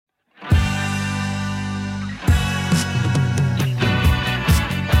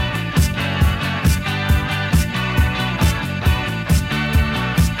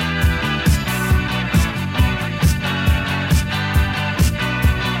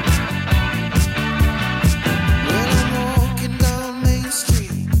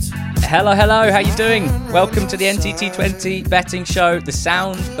Hello, how you doing? Welcome to the NTT20 betting show, the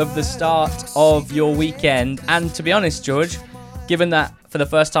sound of the start of your weekend. And to be honest, George, given that for the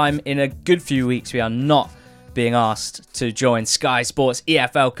first time in a good few weeks we are not being asked to join Sky Sports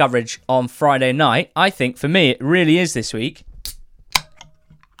EFL coverage on Friday night, I think for me it really is this week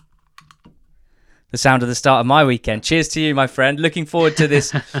the sound of the start of my weekend. Cheers to you, my friend. Looking forward to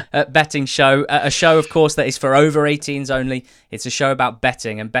this betting show. A show, of course, that is for over 18s only. It's a show about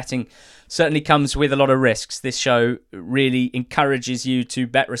betting, and betting certainly comes with a lot of risks. This show really encourages you to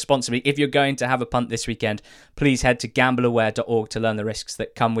bet responsibly. If you're going to have a punt this weekend, please head to gambleaware.org to learn the risks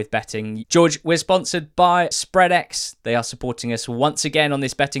that come with betting. George, we're sponsored by SpreadX. They are supporting us once again on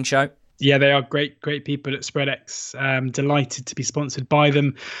this betting show. Yeah, they are great people at SpreadX. Delighted to be sponsored by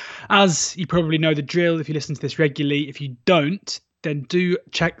them. As you probably know the drill if you listen to this regularly. If you don't, then do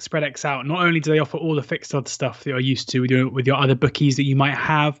check SpreadX out. Not only do they offer all the fixed odds stuff that you're used to with your other bookies that you might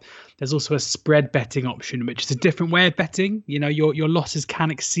have, there's also a spread betting option, which is a different way of betting. You know, your losses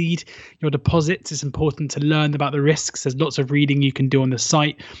can exceed your deposits. It's important to learn about the risks. There's lots of reading you can do on the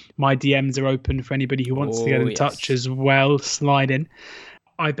site. My DMs are open for anybody who wants to get in touch as well. Slide in.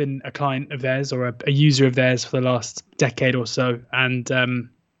 I've been a client of theirs or a user of theirs for the last decade or so, and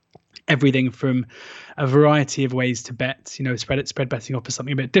everything from a variety of ways to bet. You know, spread betting offers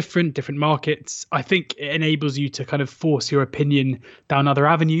something a bit different markets. I think it enables you to kind of force your opinion down other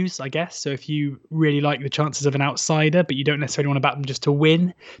avenues, I guess. So if you really like the chances of an outsider, but you don't necessarily want to bet them just to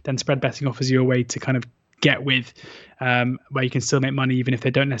win, then spread betting offers you a way to kind of get with where you can still make money even if they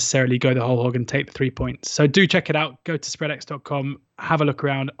don't necessarily go the whole hog and take the 3 points. So do check it out. Go to spreadx.com, have a look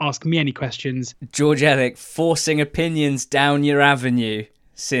around, ask me any questions. George Ellick forcing opinions down your avenue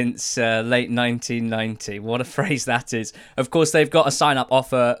since late 1990. What a phrase that is. Of course, they've got a sign-up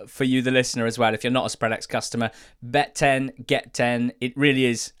offer for you, the listener, as well. If you're not a SpreadX customer, bet 10, get 10. It really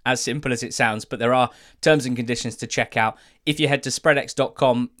is as simple as it sounds, but there are terms and conditions to check out. If you head to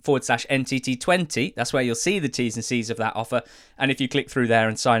spreadx.com/NTT20, that's where you'll see the T's and C's of that offer. And if you click through there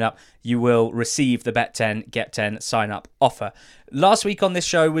and sign up, you will receive the bet 10, get 10 sign-up offer. Last week on this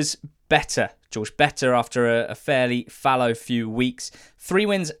show was better, George, better after a fairly fallow few weeks. 3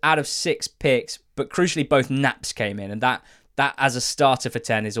 wins out of 6 picks, but crucially both naps came in, and that as a starter for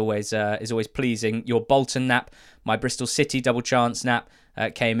 10 is always pleasing. Your Bolton nap, my Bristol City double chance nap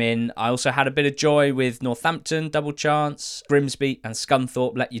came in. I also had a bit of joy with Northampton double chance. Grimsby and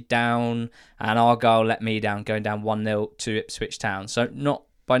Scunthorpe let you down, and Argyle let me down, going down 1-0 to Ipswich Town. So not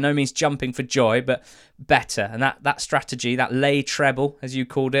by no means jumping for joy, but better. And that strategy, that lay treble, as you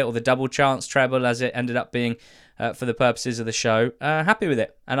called it, or the double chance treble, as it ended up being for the purposes of the show, happy with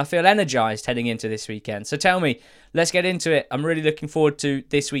it. And I feel energised heading into this weekend. So tell me, let's get into it. I'm really looking forward to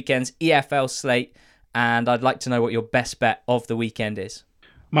this weekend's EFL slate, and I'd like to know what your best bet of the weekend is.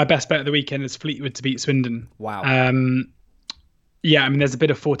 My best bet of the weekend is Fleetwood to beat Swindon. Wow. Yeah, I mean, there's a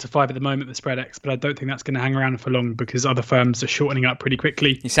bit of 4-5 at the moment with SpreadX, but I don't think that's going to hang around for long because other firms are shortening up pretty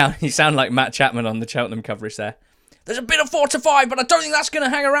quickly. You sound like Matt Chapman on the Cheltenham coverage there. There's a bit of 4-5, but I don't think that's going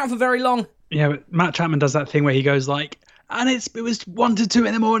to hang around for very long. Yeah, but Matt Chapman does that thing where he goes like, and it was 1-2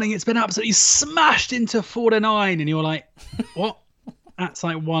 in the morning. It's been absolutely smashed into 4-9, and you're like, what? That's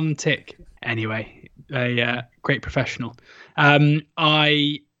like one tick. Anyway, a great professional. I mean,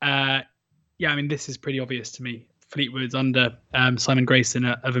 this is pretty obvious to me. Fleetwood under Simon Grayson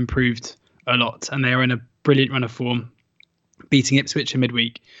have improved a lot, and they are in a brilliant run of form, beating Ipswich in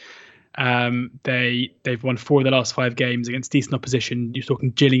midweek. They've won 4 of the last 5 games against decent opposition. You're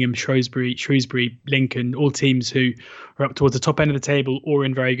talking Gillingham, Shrewsbury, Lincoln, all teams who are up towards the top end of the table or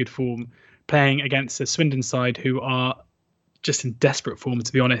in very good form, playing against a Swindon side who are just in desperate form,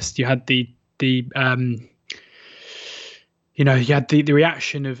 to be honest. You had the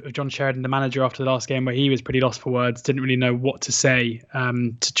reaction of John Sheridan, the manager, after the last game, where he was pretty lost for words, didn't really know what to say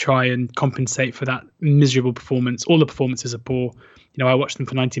to try and compensate for that miserable performance. All the performances are poor. You know, I watched them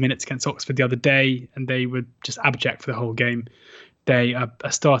for 90 minutes against Oxford the other day, and they were just abject for the whole game. They are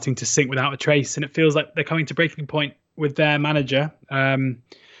starting to sink without a trace, and it feels like they're coming to breaking point with their manager.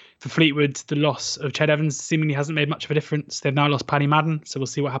 For Fleetwood, the loss of Ched Evans seemingly hasn't made much of a difference. They've now lost Paddy Madden, so we'll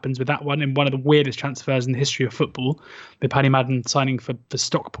see what happens with that one. In one of the weirdest transfers in the history of football, with Paddy Madden signing for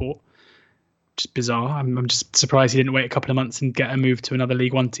Stockport. Just bizarre. I'm just surprised he didn't wait a couple of months and get a move to another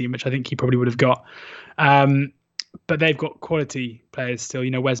League One team, which I think he probably would have got. But they've got quality players still.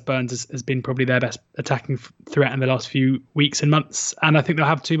 You know, Wes Burns has been probably their best attacking threat in the last few weeks and months. And I think they'll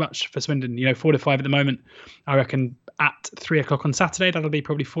have too much for Swindon. You know, 4-5 at the moment. I reckon at 3:00 on Saturday, that'll be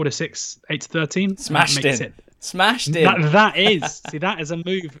probably 4-6, 8-13. Smashed in. That is. See, that is a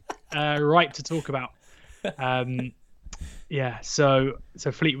move ripe to talk about. Yeah, so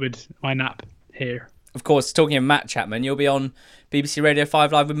Fleetwood, my nap here. Of course, talking of Matt Chapman, you'll be on BBC Radio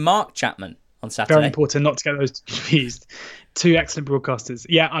 5 Live with Mark Chapman on Saturday. Very important not to get those confused. Two excellent broadcasters.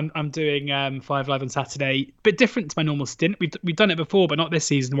 Yeah, I'm doing 5 Live on Saturday. Bit different to my normal stint. We've done it before, but not this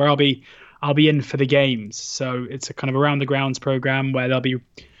season, where I'll be in for the games. So it's a kind of around the grounds program where there'll be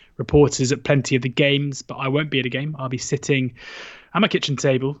reporters at plenty of the games, but I won't be at a game. I'll be sitting at my kitchen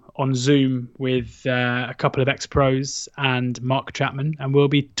table on Zoom with a couple of ex-pros and Mark Chapman, and we'll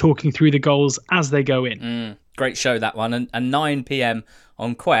be talking through the goals as they go in. Great show, that one. And 9 p.m.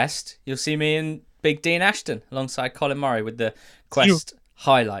 on Quest, you'll see me and Big Dean Ashton alongside Colin Murray with the Quest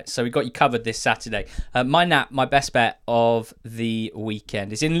highlights. So we got you covered this Saturday. My best bet of the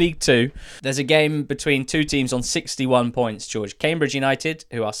weekend is in League Two. There's a game between two teams on 61 points, George. Cambridge United,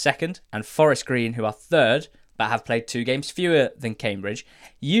 who are second, and Forest Green, who are third, but have played 2 games fewer than Cambridge.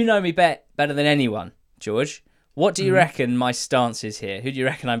 You know me better than anyone, George. What do you reckon my stance is here? Who do you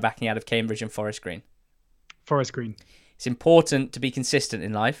reckon I'm backing out of Cambridge and Forest Green? Forest Green. It's important to be consistent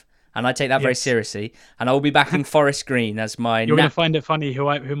in life, and I take that very seriously. And I will be backing Forest Green as my... You're going to find it funny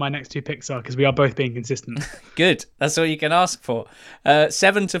who my next 2 picks are, because we are both being consistent. Good. That's all you can ask for.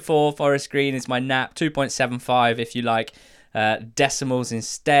 7-4 Forest Green is my nap. 2.75 if you like decimals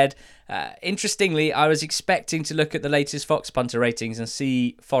instead. Interestingly, I was expecting to look at the latest Fox Punter ratings and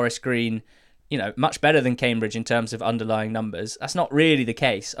see Forest Green, much better than Cambridge in terms of underlying numbers. That's not really the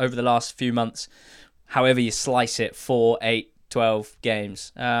case over the last few months. However you slice it, 4, 8, 12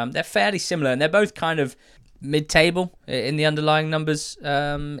 games. They're fairly similar, and they're both kind of mid-table in the underlying numbers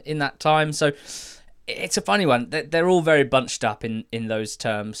in that time. So it's a funny one. They're all very bunched up in those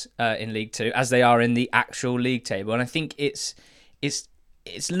terms in League Two, as they are in the actual league table. And I think it's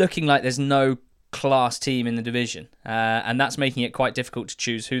looking like there's no class team in the division, and that's making it quite difficult to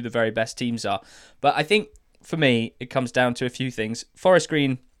choose who the very best teams are. But I think, for me, it comes down to a few things. Forest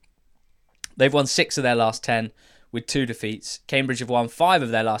Green, they've won 6 of their last 10 with 2 defeats. Cambridge have won 5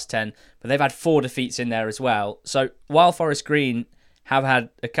 of their last 10, but they've had 4 defeats in there as well. So while Forest Green have had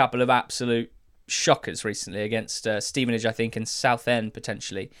a couple of absolute shockers recently against Stevenage, I think, and Southend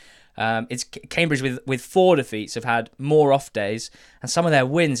potentially, it's Cambridge with 4 defeats have had more off days, and some of their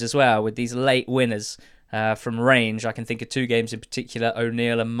wins as well, with these late winners from range. I can think of 2 games in particular,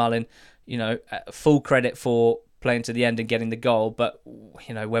 O'Neill and Mullin. Full credit for playing to the end and getting the goal, but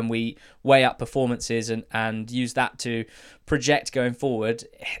when we weigh up performances and use that to project going forward,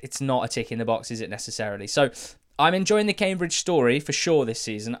 it's not a tick in the box, is it necessarily? So I'm enjoying the Cambridge story for sure this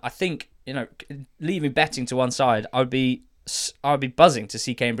season. I think, leaving betting to one side, I'd be buzzing to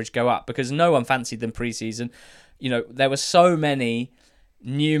see Cambridge go up, because no one fancied them pre-season. There were so many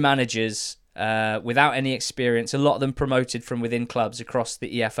new managers without any experience, a lot of them promoted from within clubs across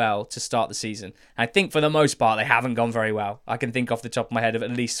the EFL to start the season. I think for the most part they haven't gone very well. I can think off the top of my head of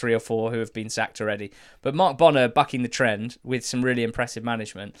at least 3 or 4 who have been sacked already. But Mark Bonner bucking the trend with some really impressive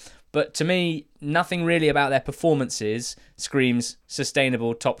management. But to me, nothing really about their performances screams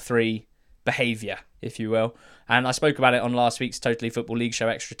sustainable top 3 behaviour, if you will. And I spoke about it on last week's Totally Football League show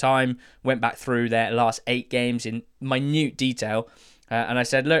Extra Time, went back through their last 8 games in minute detail. And I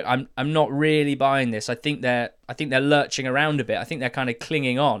said, look, I'm not really buying this. I think they're lurching around a bit. I think they're kind of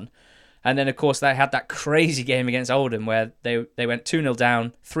clinging on. And then, of course, they had that crazy game against Oldham where they went 2-0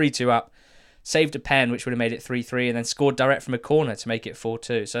 down, 3-2 up, saved a pen, which would have made it 3-3, and then scored direct from a corner to make it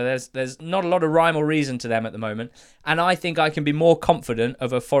 4-2. So there's not a lot of rhyme or reason to them at the moment. And I think I can be more confident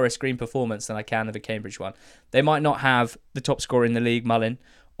of a Forest Green performance than I can of a Cambridge one. They might not have the top scorer in the league, Mullin,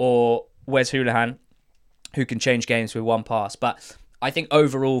 or Wes Hoolahan, who can change games with one pass. But I think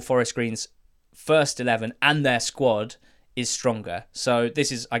overall Forest Green's first 11 and their squad is stronger. So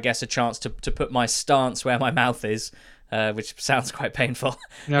this is, I guess, a chance to put my stance where my mouth is, which sounds quite painful.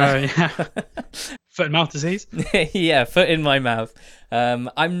 No, yeah. Foot and mouth disease? Yeah, foot in my mouth.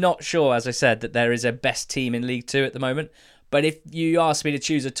 I'm not sure, as I said, that there is a best team in League Two at the moment. But if you ask me to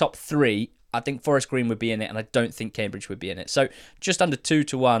choose a top 3, I think Forest Green would be in it, and I don't think Cambridge would be in it. So just under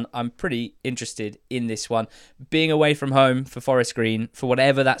 2-1, I'm pretty interested in this one. Being away from home for Forest Green, for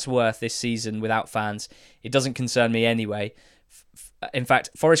whatever that's worth this season without fans, it doesn't concern me anyway. In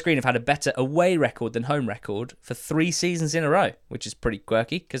fact, Forest Green have had a better away record than home record for 3 seasons in a row, which is pretty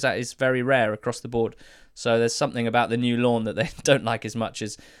quirky, because that is very rare across the board. So there's something about the new lawn that they don't like as much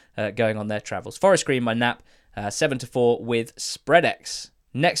as going on their travels. Forest Green, my nap, 7-4 with SpreadX.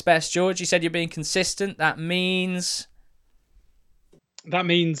 Next best, George, you said you're being consistent. That means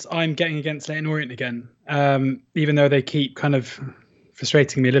I'm getting against Leyton Orient again, even though they keep kind of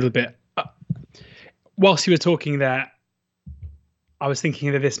frustrating me a little bit. Whilst you were talking there, I was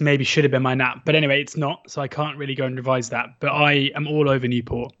thinking that this maybe should have been my nap, but anyway, it's not, so I can't really go and revise that. But I am all over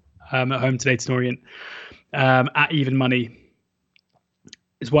Newport at home to Leyton Orient at even money.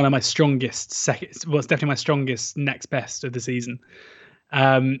 It's one of my strongest it's definitely my strongest next best of the season.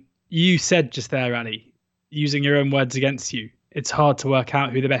 You said just there, Ali, using your own words against you, it's hard to work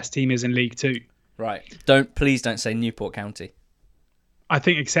out who the best team is in League Two. Right. Please don't say Newport County. I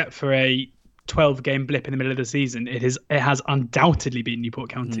think except for a 12-game blip in the middle of the season, it has undoubtedly been Newport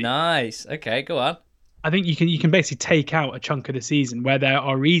County. Nice. Okay, go on. I think you can basically take out a chunk of the season where there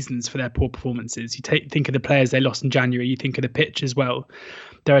are reasons for their poor performances. You think of the players they lost in January. You think of the pitch as well.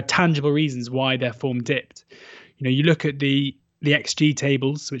 There are tangible reasons why their form dipped. You look at the XG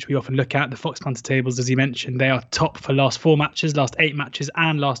tables, which we often look at, the Fox Panther tables, as you mentioned. They are top for last 4 matches, last 8 matches,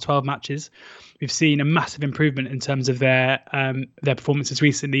 and last 12 matches. We've seen a massive improvement in terms of their performances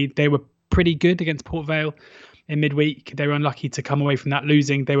recently. They were pretty good against Port Vale in midweek. They were unlucky to come away from that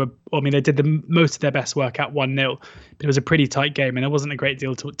losing. They did most of their best work at 1-0, but it was a pretty tight game, and there wasn't a great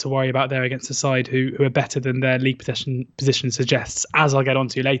deal to worry about there against a side who are better than their league position suggests, as I'll get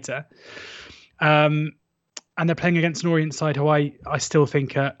onto later. And they're playing against an Orient side who I still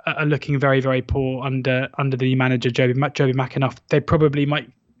think are looking very, very poor under the new manager, Joby McAnuff. They probably might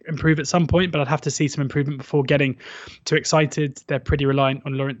improve at some point, but I'd have to see some improvement before getting too excited. They're pretty reliant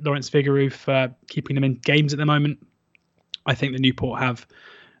on Lawrence Vigouroux for keeping them in games at the moment. I think the Newport have...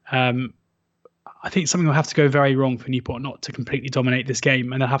 I think something will have to go very wrong for Newport not to completely dominate this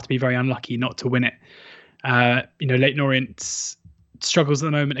game, and they'll have to be very unlucky not to win it. Leyton Orient struggles at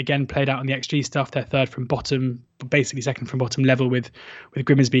the moment, again, played out on the XG stuff. They're third from bottom, basically second from bottom level, with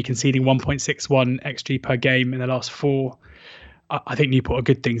Grimsby conceding 1.61 XG per game in the last 4. I think Newport are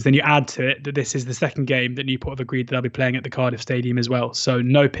good things. Then you add to it that this is the second game that Newport have agreed that they'll be playing at the Cardiff Stadium as well. So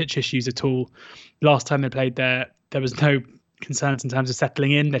no pitch issues at all. Last time they played there was no concerns in terms of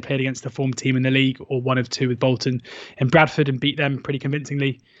settling in. They played against the form team in the league, or 1 of 2 with Bolton in Bradford, and beat them pretty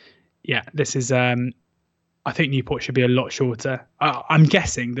convincingly. Yeah, this is... I think Newport should be a lot shorter. I'm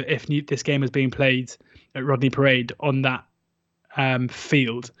guessing that if this game was being played at Rodney Parade on that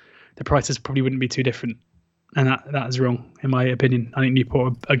field, the prices probably wouldn't be too different. And that is wrong, in my opinion. I think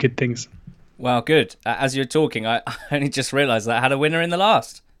Newport are good things. Well, good. As you're talking, I only just realised that I had a winner in the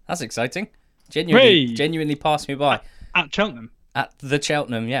last. That's exciting. Genuinely passed me by. At Cheltenham? At the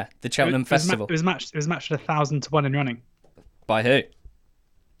Cheltenham, yeah. The Cheltenham Festival. It was matched at 1,000 to 1 in running. By who?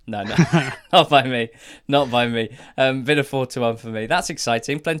 No, not by me. Not by me. Bit of 4-1 for me. That's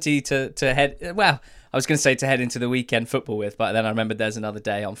exciting. Plenty to head... Well, I was going to say to head into the weekend football with, but then I remembered there's another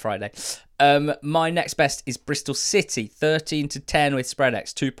day on Friday. My next best is Bristol City, 13-10 with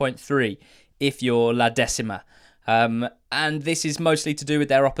Spreadex, 2.3 if you're La Decima. And this is mostly to do with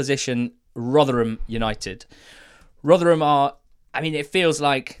their opposition, Rotherham United. Rotherham are... I mean, it feels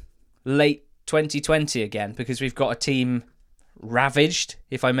like late 2020 again, because we've got a team ravaged,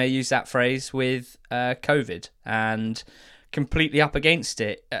 if I may use that phrase, with COVID, and completely up against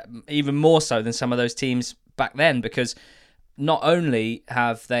it, even more so than some of those teams back then, because not only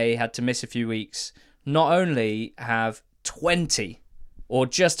have they had to miss a few weeks, not only have 20 or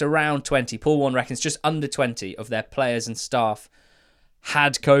just around 20, Paul Warne reckons just under 20 of their players and staff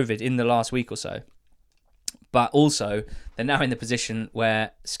had COVID in the last week or so, but also they're now in the position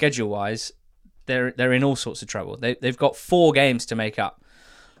where schedule-wise they're in all sorts of trouble. They've got 4 games to make up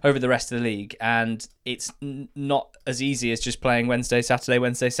over the rest of the league, and it's not as easy as just playing Wednesday,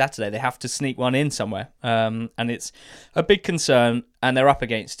 Saturday. They have to sneak one in somewhere, and it's a big concern, and they're up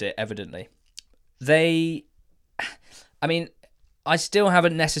against it, evidently. I still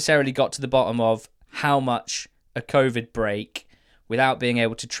haven't necessarily got to the bottom of how much a COVID break, without being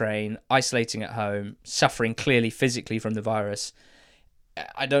able to train, isolating at home, suffering clearly physically from the virus,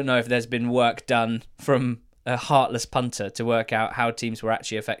 I don't know if there's been work done from a heartless punter to work out how teams were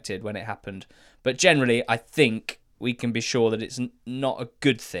actually affected when it happened. But generally, I think we can be sure that it's not a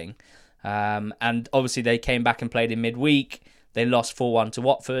good thing. And obviously, they came back and played in midweek. They lost 4-1 to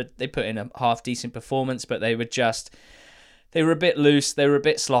Watford. They put in a half-decent performance, but they were a bit loose. They were a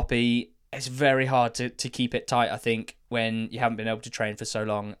bit sloppy. It's very hard to keep it tight, I think, when you haven't been able to train for so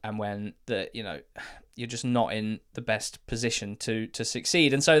long, and when you're just not in the best position to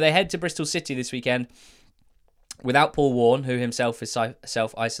succeed. And so they head to Bristol City this weekend without Paul Warne, who himself is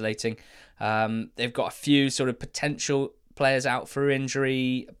self-isolating. They've got a few sort of potential players out for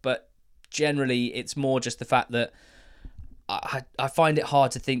injury, but generally it's more just the fact that I find it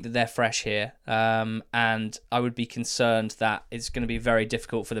hard to think that they're fresh here, and I would be concerned that it's going to be very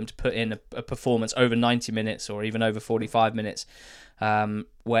difficult for them to put in a performance over 90 minutes or even over 45 minutes,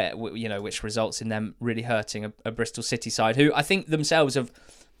 which results in them really hurting a Bristol City side who I think themselves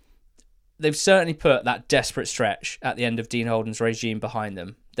they've certainly put that desperate stretch at the end of Dean Holden's regime behind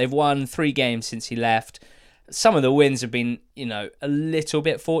them. They've won 3 games since he left. Some of the wins have been, a little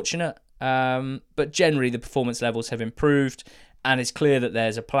bit fortunate. But generally the performance levels have improved and it's clear that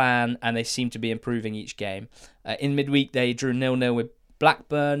there's a plan and they seem to be improving each game. In midweek they drew 0-0 with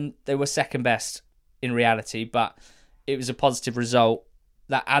Blackburn. They were second best in reality, but it was a positive result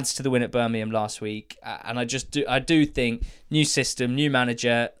that adds to the win at Birmingham last week. And I do think new system, new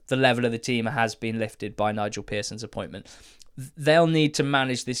manager, the level of the team has been lifted by Nigel Pearson's appointment. They'll need to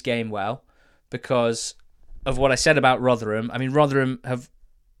manage this game well because of what I said about Rotherham. I mean, Rotherham have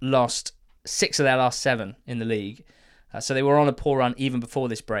lost 6 of their last 7 in the league. So they were on a poor run even before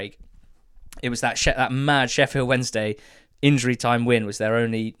this break. It was that mad Sheffield Wednesday injury time win was their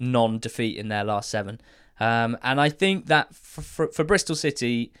only non-defeat in their last 7. And I think that for Bristol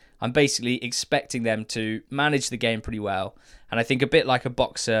City, I'm basically expecting them to manage the game pretty well. And I think a bit like a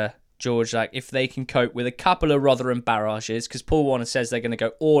boxer, George, like if they can cope with a couple of Rotherham barrages, because Paul Warner says they're going to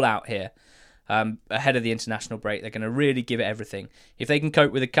go all out here. Ahead of the international break, they're going to really give it everything. If they can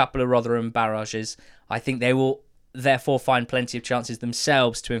cope with a couple of Rotherham barrages, I think they will therefore find plenty of chances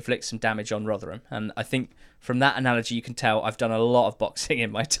themselves to inflict some damage on Rotherham. And I think from that analogy, you can tell I've done a lot of boxing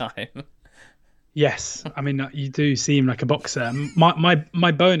in my time. Yes, I mean you do seem like a boxer.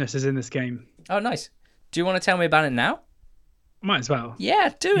 My bonus is in this game. Oh, nice. Do you want to tell me about it now? Might as well.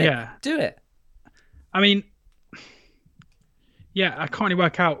 Yeah, do it. Yeah, do it. I mean, yeah, I can't really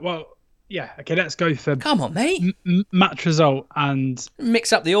work out. Well. Yeah, okay, let's go for... Come on, mate. Match result and...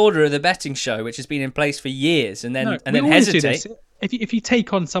 Mix up the order of the betting show, which has been in place for years, and then hesitate. If you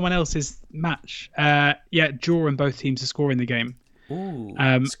take on someone else's match, draw and both teams to score in the game. Ooh,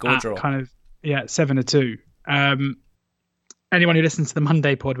 score draw. Kind of, 7-2. Anyone who listens to the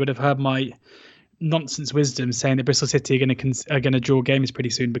Monday pod would have heard my nonsense wisdom saying that Bristol City are going to draw games pretty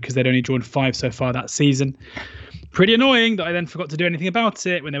soon because they'd only drawn 5 so far that season. Pretty annoying that I then forgot to do anything about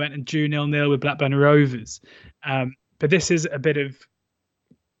it when they went and drew 0-0 with Blackburn Rovers. But this is a bit of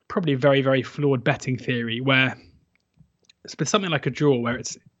probably very, very flawed betting theory where it's been something like a draw where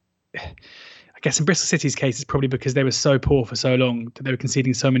it's, I guess in Bristol City's case, it's probably because they were so poor for so long that they were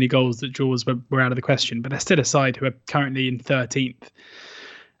conceding so many goals that draws were out of the question. But they're still a side who are currently in 13th.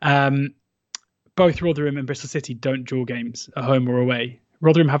 Both Rotherham and Bristol City don't draw games at home or away.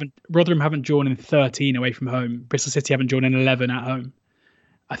 Rotherham haven't drawn in 13 away from home. Bristol City haven't drawn in 11 at home.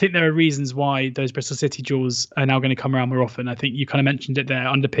 I think there are reasons why those Bristol City draws are now going to come around more often. I think you kind of mentioned it there.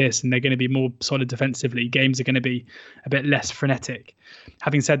 Under Pearson, they're going to be more solid defensively. Games are going to be a bit less frenetic.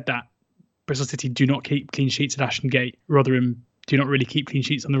 Having said that, Bristol City do not keep clean sheets at Ashton Gate. Rotherham do not really keep clean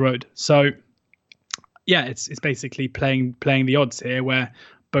sheets on the road. So, yeah, it's basically playing the odds here where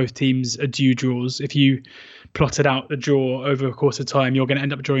both teams are due draws. If you plotted out the draw over a course of time, you're going to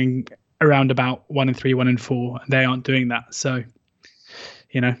end up drawing around about 1-3, 1-4. And they aren't doing that. So,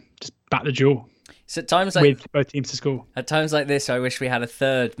 just bat the draw. So at times like with both teams to score. At times like this, I wish we had a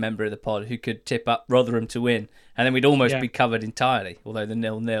third member of the pod who could tip up Rotherham to win, and then we'd almost be covered entirely. Although the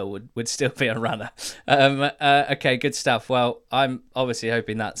 0-0 would still be a runner. Okay, good stuff. Well, I'm obviously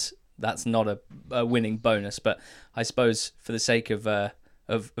hoping that's not a winning bonus, but I suppose for the sake of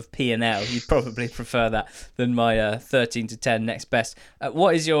P&L, you'd probably prefer that than my 13-10 next best.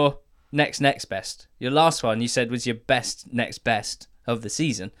 What is your next best? Your last one you said was your best next best of the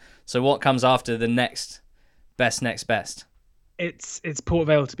season. So what comes after the next best? It's Port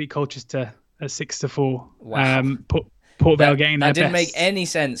Vale to beat Colchester at 6-4. Wow. Port Vale getting their best. That didn't make best. any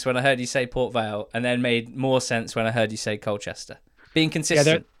sense when I heard you say Port Vale, and then made more sense when I heard you say Colchester. Being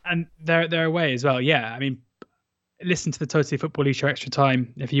consistent. Yeah, they're away as well. Yeah, I mean, listen to the Totally Football League Show Extra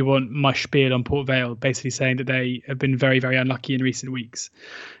Time if you want my spiel on Port Vale, basically saying that they have been very, very unlucky in recent weeks.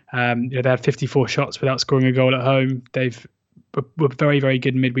 They had 54 shots without scoring a goal at home. They've were very, very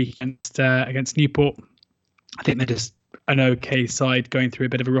good midweek against Newport. I think they're just an okay side going through a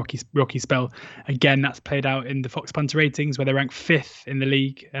bit of a rocky spell. Again, that's played out in the Fox Punter ratings where they rank 5th in the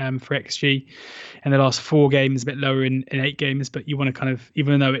league for XG in the last 4 games, a bit lower in 8 games. But you want to kind of,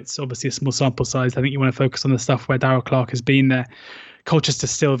 even though it's obviously a small sample size, I think you want to focus on the stuff where Darrell Clark has been there.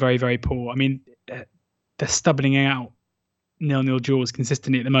 Colchester's still very, very poor. I mean, they're stubbling out 0-0 draws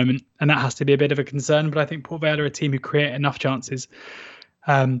consistently at the moment, and that has to be a bit of a concern. But I think Port Vale are a team who create enough chances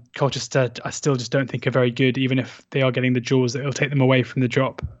Colchester, I still just don't think are very good, even if they are getting the draws that it'll take them away from the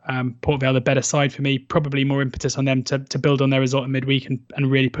drop. Port Vale, the better side for me, probably more impetus on them to build on their result in midweek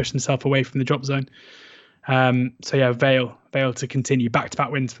and really push themselves away from the drop zone. So yeah, Vale to continue,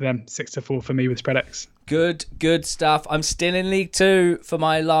 back-to-back wins for them, 6-4 for me with Spreadex. Good stuff. I'm still in League 2 for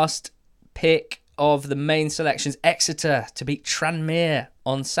my last pick of the main selections. Exeter to beat Tranmere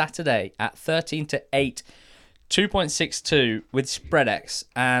on Saturday at 13-8. 2.62 with Spreadex,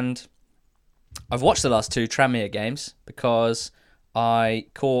 and I've watched the last two Tranmere games because I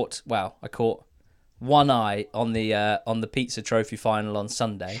caught one eye on the Pizza Trophy final on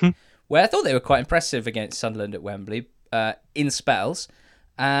Sunday, where I thought they were quite impressive against Sunderland at Wembley in spells,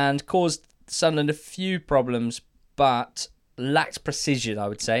 and caused Sunderland a few problems, but lacked precision, I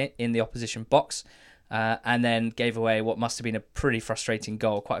would say, in the opposition box, and then gave away what must have been a pretty frustrating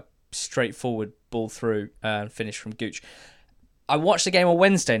goal, quite a straightforward ball through and finish from Gooch. I watched the game on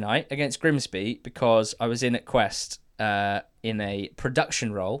Wednesday night against Grimsby because I was in at Quest in a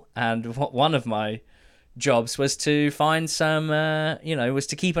production role, and one of my jobs was to find some, was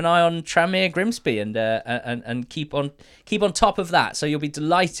to keep an eye on Tranmere Grimsby and keep on top of that. So you'll be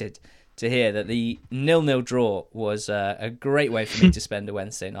delighted to hear that the 0-0 draw was a great way for me to spend a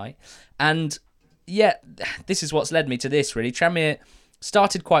Wednesday night. And yeah, this is what's led me to this, really. Tranmere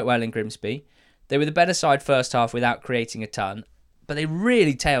started quite well in Grimsby. They were the better side first half without creating a ton, but they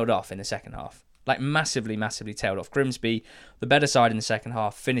really tailed off in the second half. Like massively tailed off. Grimsby, the better side in the second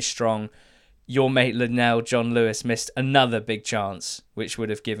half, finished strong. Your mate Linnell, John Lewis, missed another big chance, which would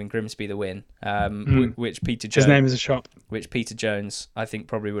have given Grimsby the win. Which Peter Jones, his name is a shop. Which Peter Jones, I think,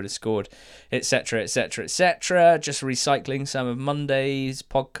 probably would have scored, etc. Just recycling some of Monday's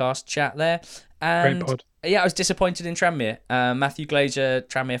podcast chat there. And great pod. Yeah, I was disappointed in Tranmere. Matthew Glazer,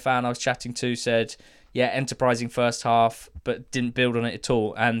 Tranmere fan I was chatting to, said, yeah, enterprising first half, but didn't build on it at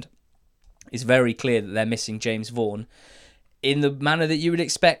all. And it's very clear that they're missing James Vaughan in the manner that you would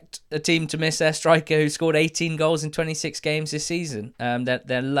expect a team to miss their striker who scored 18 goals in 26 games this season.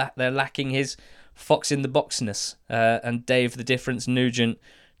 They're lacking his fox in the boxness. And Dave the Difference Nugent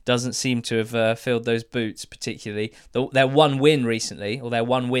doesn't seem to have filled those boots particularly. Their one win recently, or their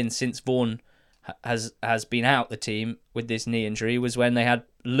one win since Vaughan has been out the team with this knee injury, was when they had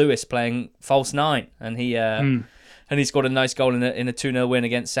Lewis playing false nine, and he scored a nice goal in a 2-0 win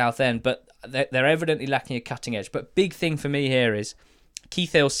against Southend. But they're evidently lacking a cutting edge. But big thing for me here is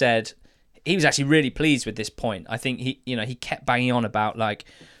Keith Hill said he was actually really pleased with this point. I think he kept banging on about, like,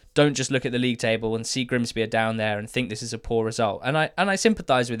 don't just look at the league table and see Grimsby are down there and think this is a poor result. And I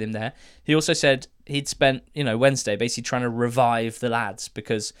sympathise with him there. He also said he'd spent Wednesday basically trying to revive the lads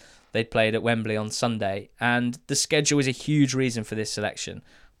because they'd played at Wembley on Sunday, and the schedule is a huge reason for this selection.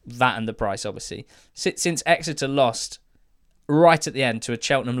 That and the price, obviously. Since Exeter lost right at the end to a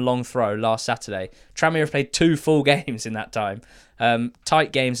Cheltenham long throw last Saturday, Tranmere have played 2 full games in that time.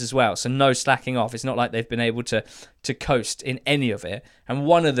 Tight games as well, so no slacking off. It's not like they've been able to coast in any of it. And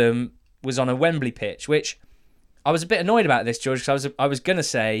one of them was on a Wembley pitch, which I was a bit annoyed about this, George, because I was going to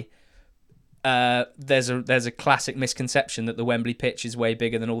say there's a classic misconception that the Wembley pitch is way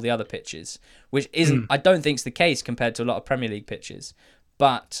bigger than all the other pitches, which isn't. I don't think is the case compared to a lot of Premier League pitches.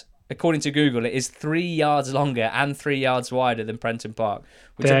 But according to Google, it is 3 yards longer and 3 yards wider than Prenton Park.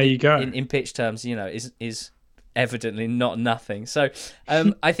 Which there you go. In pitch terms, is evidently not nothing. So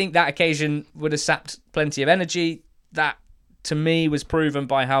I think that occasion would have sapped plenty of energy. That, to me, was proven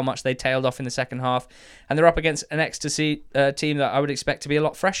by how much they tailed off in the second half. And they're up against an Ecstasy team that I would expect to be a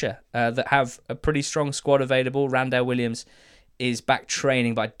lot fresher, that have a pretty strong squad available. Randall Williams is back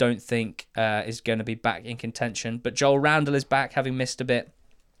training, but I don't think is going to be back in contention. But Joel Randall is back, having missed a bit.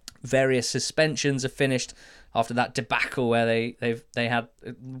 Various suspensions are finished after that debacle where they had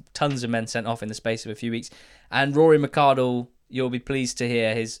tons of men sent off in the space of a few weeks. And Rory McArdle, you'll be pleased to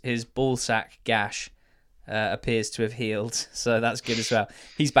hear, his ball sack gash appears to have healed, so that's good as well.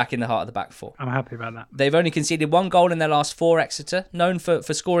 He's back in the heart of the back four. I'm happy about that. They've only conceded 1 goal in their last 4, Exeter, known for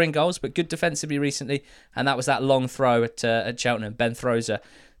scoring goals, but good defensively recently, and that was that long throw at Cheltenham. Ben Throzer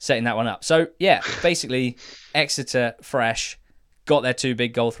setting that one up. So, yeah, basically, Exeter fresh, got their 2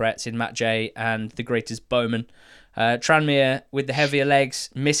 big goal threats in Matt Jay and the greatest Bowman. Tranmere, with the heavier legs,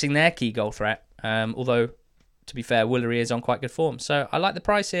 missing their key goal threat, although, to be fair, Woolery is on quite good form. So, I like the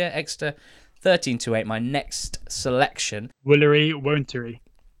price here. Exeter 13-8, my next selection. Woolery, won'tery.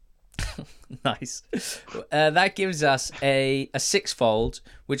 Nice. That gives us a 6-fold,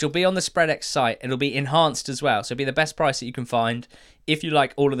 which will be on the Spreadex site. It'll be enhanced as well, so it'll be the best price that you can find if you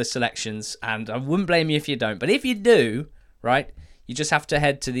like all of the selections, and I wouldn't blame you if you don't. But if you do, right, You just have to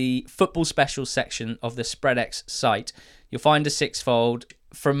head to the football specials section of the SpreadX site. You'll find a sixfold.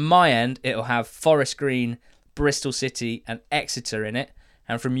 From my end, it'll have Forest Green, Bristol City and Exeter in it.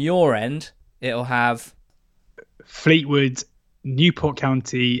 And from your end, it'll have Fleetwood, Newport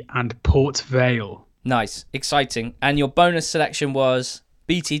County and Port Vale. Nice, exciting. And your bonus selection was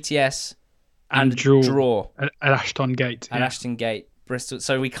BTTS and draw at Ashton Gate. At Ashton Gate, Bristol.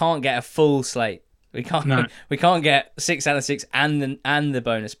 So we can't get a full slate. We can't get 6 out of 6 and the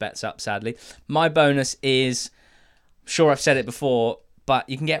bonus bets up, sadly. My bonus is, sure I've said it before, but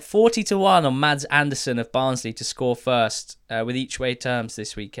you can get 40-1 on Mads Andersen of Barnsley to score first with each way terms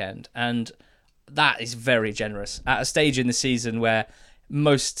this weekend. And that is very generous at a stage in the season where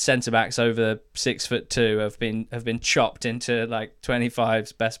most centre-backs over 6'2" have been chopped into like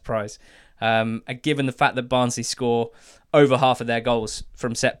 25's best price. And given the fact that Barnsley score over half of their goals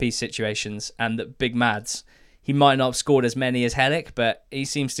from set-piece situations and that Big Mads, he might not have scored as many as Hennick, but he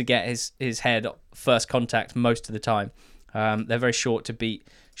seems to get his head first contact most of the time. They're very short to beat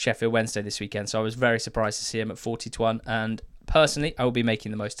Sheffield Wednesday this weekend, so I was very surprised to see him at 40-1, and personally, I will be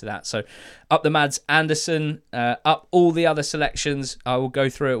making the most of that. So up the Mads Andersen, up all the other selections. I will go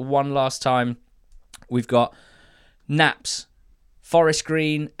through it one last time. We've got Naps, Forest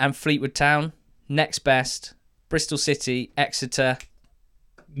Green and Fleetwood Town. Next best, Bristol City, Exeter,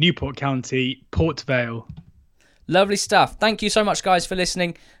 Newport County, Port Vale. Lovely stuff. Thank you so much, guys, for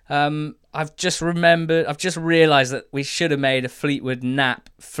listening. I've just realised that we should have made a Fleetwood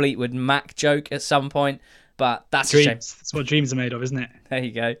Mac joke at some point, but that's a shame. That's what dreams are made of, isn't it? There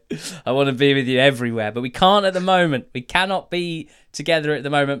you go. I want to be with you everywhere, but we can't at the moment. We cannot be together at the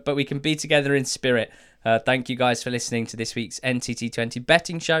moment, but we can be together in spirit. Thank you guys for listening to this week's NTT20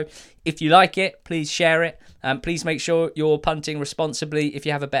 betting show. If you like it, please share it. Please make sure you're punting responsibly if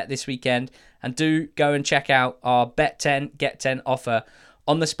you have a bet this weekend. And do go and check out our Bet 10, Get 10 offer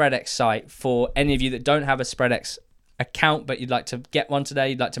on the SpreadX site for any of you that don't have a SpreadX account, but you'd like to get one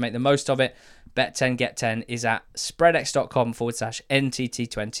today, you'd like to make the most of it. Bet 10, Get 10 is at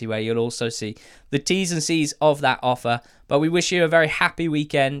spreadx.com/NTT20, where you'll also see the T's and C's of that offer. But we wish you a very happy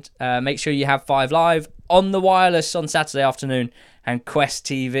weekend. Make sure you have 5 Live on the wireless on Saturday afternoon and Quest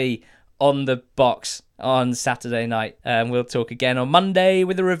TV on the box on Saturday night. And we'll talk again on Monday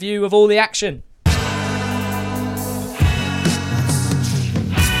with a review of all the action.